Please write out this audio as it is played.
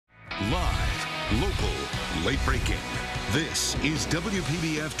Live, local, late breaking. This is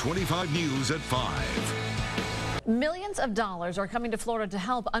WPBF 25 News at 5. Millions of dollars are coming to Florida to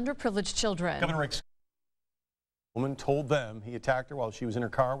help underprivileged children. Governor Rick's woman told them he attacked her while she was in her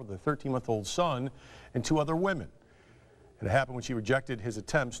car with a 13-month-old son and 2 other women. It happened when she rejected his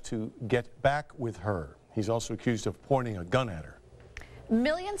attempts to get back with her. He's also accused of pointing a gun at her.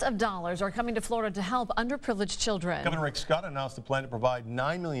 Millions of dollars are coming to Florida to help underprivileged children. Governor Rick Scott announced a plan to provide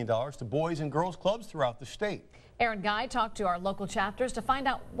 $9 million to boys and girls clubs throughout the state. Erin Guy talked to our local chapters to find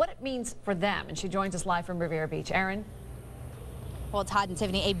out what it means for them, and she joins us live from Riviera Beach. Erin? Well, Todd and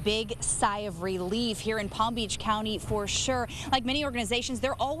Tiffany, a big sigh of relief here in Palm Beach County for sure. Like many organizations,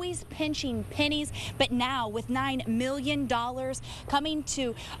 they're always pinching pennies, but now with $9 million coming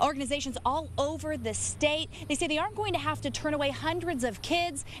to organizations all over the state, they say they aren't going to have to turn away hundreds of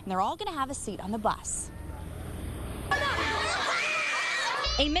kids, and they're all going to have a seat on the bus.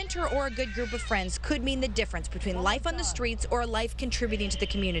 A mentor or a good group of friends could mean the difference between life on the streets or a life contributing to the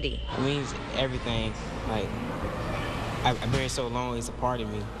community. It means everything. Like, I've been here so long, it's a part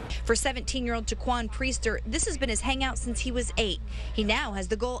of me. For 17-year-old Jaquan Priester, this has been his hangout since he was 8. He now has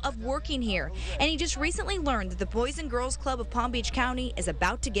the goal of working here, and he just recently learned that the Boys and Girls Club of Palm Beach County is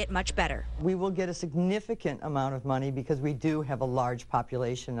about to get much better. We will get a significant amount of money because we do have a large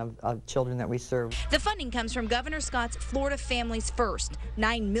population of children that we serve. The funding comes from Governor Scott's Florida Families First,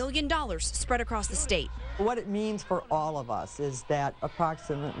 $9 million spread across the state. What it means for all of us is that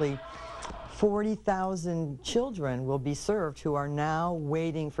approximately 40,000 children will be served who are now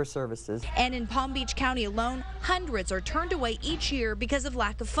waiting for services. And in Palm Beach County alone, hundreds are turned away each year because of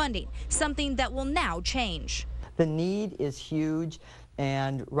lack of funding, something that will now change. The need is huge,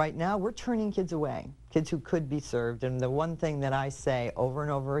 and right now we're turning kids away, kids who could be served. And the one thing that I say over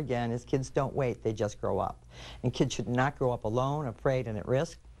and over again is kids don't wait, they just grow up. And kids should not grow up alone, afraid, and at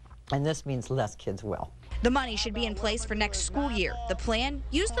risk. And this means less kids will. The money should be in place for next school year. The plan,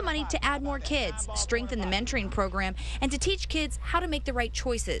 use the money to add more kids, strengthen the mentoring program, and to teach kids how to make the right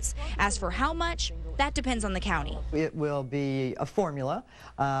choices. As for how much, that depends on the county. It will be a formula,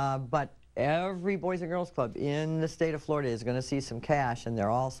 but every Boys and Girls Club in the state of Florida is going to see some cash, and they're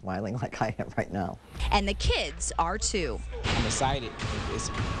all smiling like I am right now. And the kids are too. I'm excited.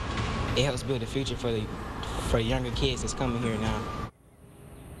 It helps build a future for the younger kids that's coming here now.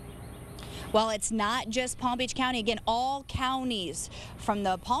 Well, it's not just Palm Beach County. Again, all counties from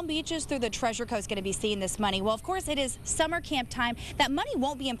the Palm Beaches through the Treasure Coast going to be seeing this money. Well, of course, it is summer camp time. That money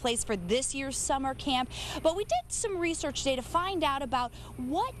won't be in place for this year's summer camp, but we did some research today to find out about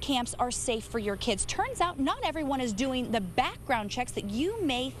what camps are safe for your kids. Turns out not everyone is doing the background checks that you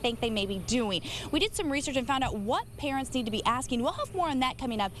may think they may be doing. We did some research and found out what parents need to be asking. We'll have more on that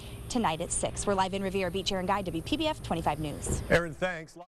coming up tonight at 6. We're live in Riviera Beach. Erin Guy, WPBF 25 News. Erin, thanks.